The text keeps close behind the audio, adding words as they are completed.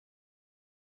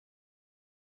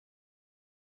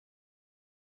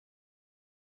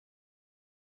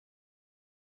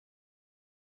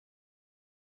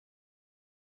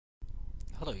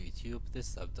Hello YouTube, this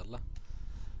is Abdullah.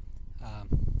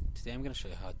 Today I'm going to show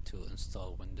you how to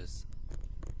install Windows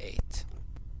 8.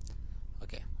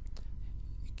 Okay,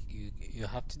 you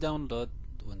have to download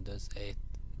Windows 8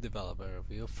 Developer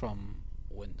Review from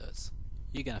Windows.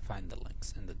 You're going to find the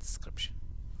links in the description.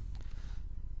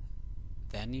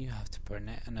 Then you have to burn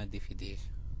it in a DVD,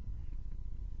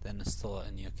 then install it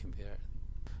in your computer.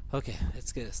 Okay,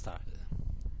 let's get started.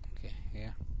 Okay,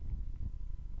 here.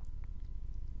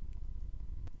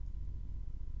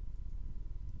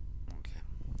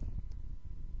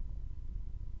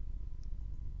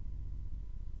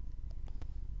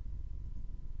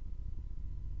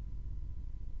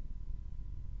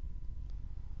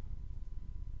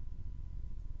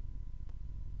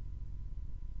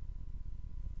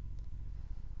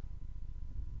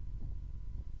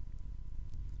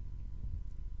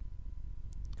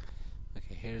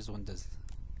 Okay, here's Windows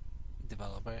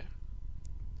Developer.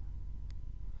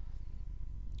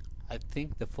 I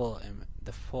think the full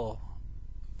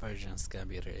version is gonna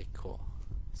be really cool.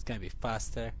 It's gonna be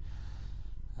faster.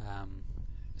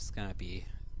 It's gonna be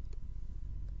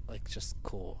like just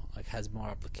cool. Like has more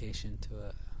application to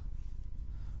it.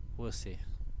 We'll see.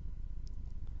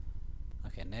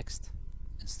 Okay, next,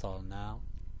 install now.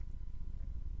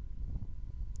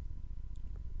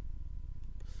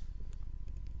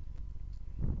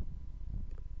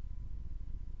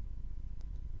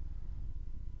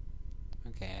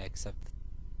 Okay, I accept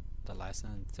the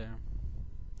license term.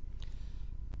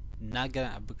 Not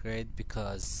gonna upgrade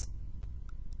because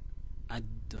I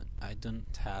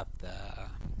don't have the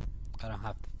I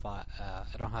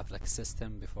don't have like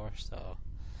system before, so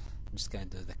I'm just gonna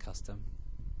do the custom.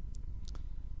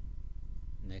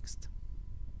 Next.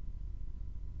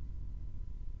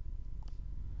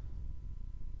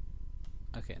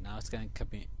 Okay, now it's gonna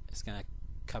copy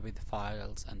the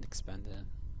files and expand it,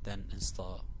 then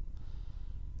install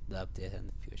the update in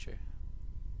the future.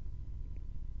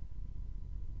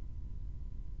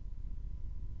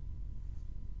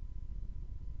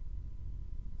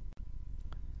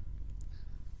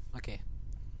 Okay,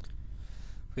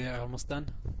 we are almost done.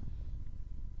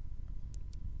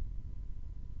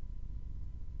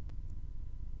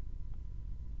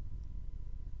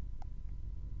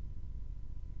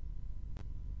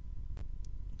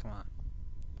 Come on.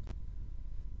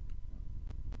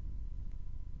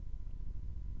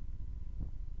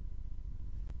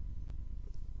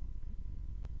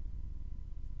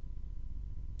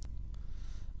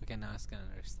 Okay, now it's gonna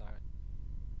restart.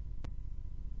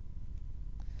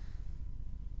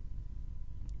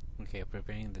 Okay,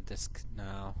 preparing the disk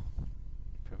now.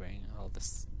 Preparing all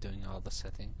this, doing all the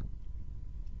setting.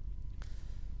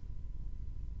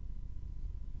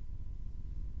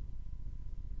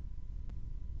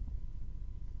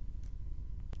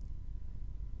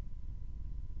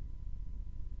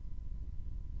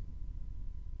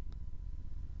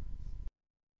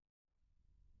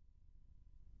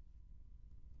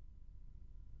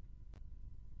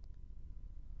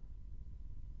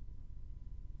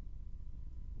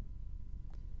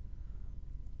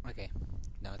 Okay,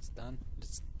 now it's done.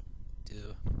 Let's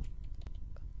do.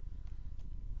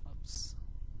 Oops.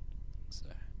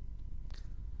 Sorry.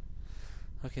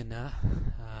 Okay, now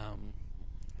I'm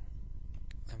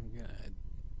gonna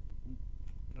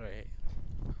write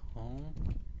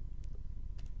home.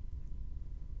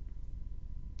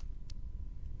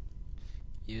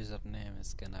 Username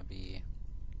is gonna be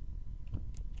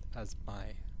as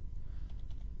my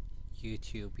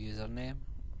YouTube username.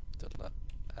 Abdullah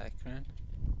Akran.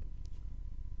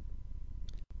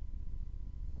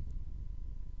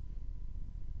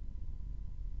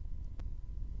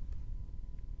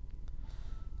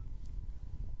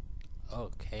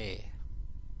 Okay,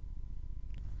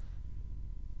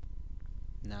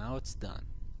 now it's done.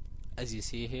 As you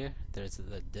see here, there's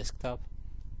the desktop,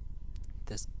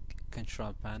 this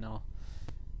control panel,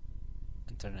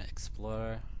 Internet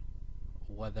Explorer,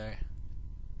 weather,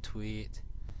 tweet,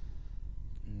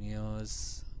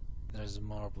 news. There's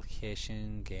more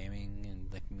application, gaming,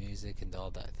 and like music and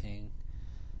all that thing.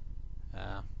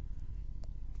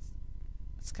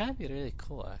 It's gonna be really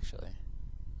cool actually.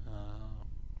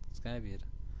 It's gonna be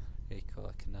really cool.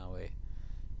 I cannot wait.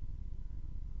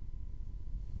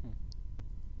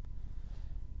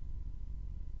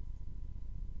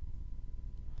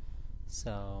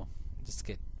 So just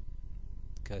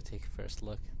go take a first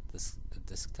look. The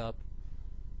desktop,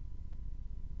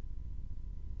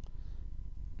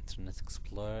 Internet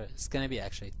Explorer. It's gonna be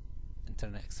actually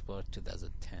Internet Explorer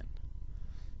 2010.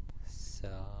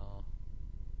 So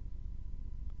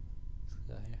let's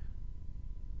go here.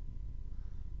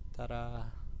 Ta-da!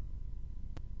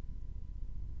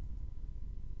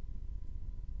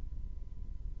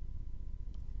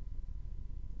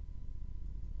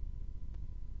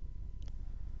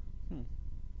 Hmm.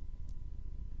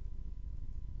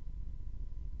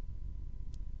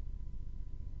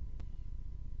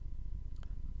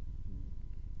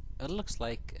 It looks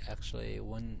like actually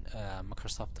when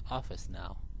Microsoft Office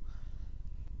now,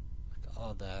 like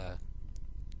all the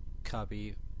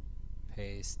copy,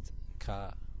 paste,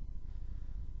 cut,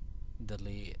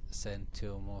 delete, send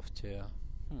to, move to,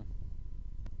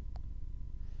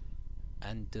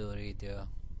 undo, redo.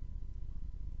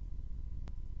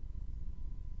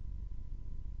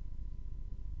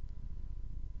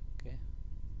 Okay.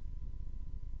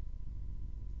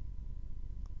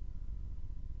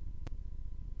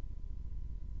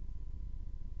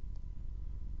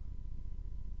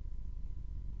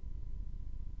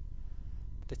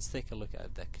 Let's take a look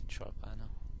at the control panel.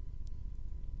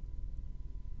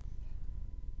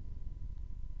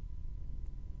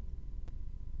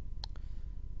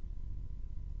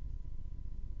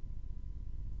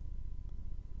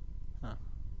 Huh.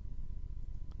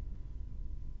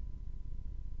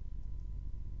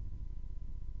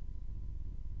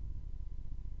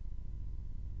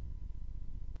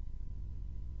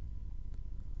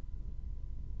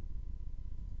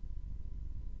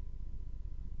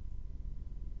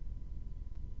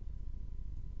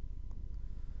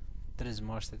 There is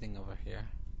more setting over here.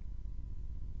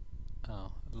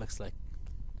 Oh, it looks like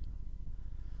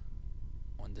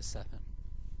Windows 7.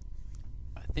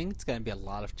 I think it's gonna be a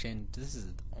lot of change. This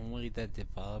is only the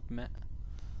development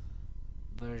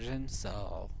version,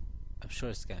 so I'm sure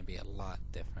it's gonna be a lot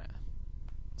different.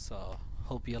 So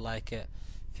hope you like it.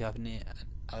 If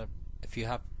you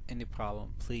have any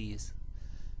problem, please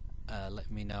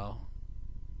let me know.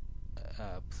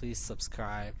 Please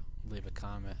subscribe, leave a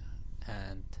comment,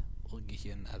 and we'll give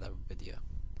you another video.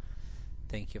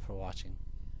 Thank you for watching.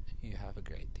 You have a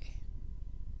great day.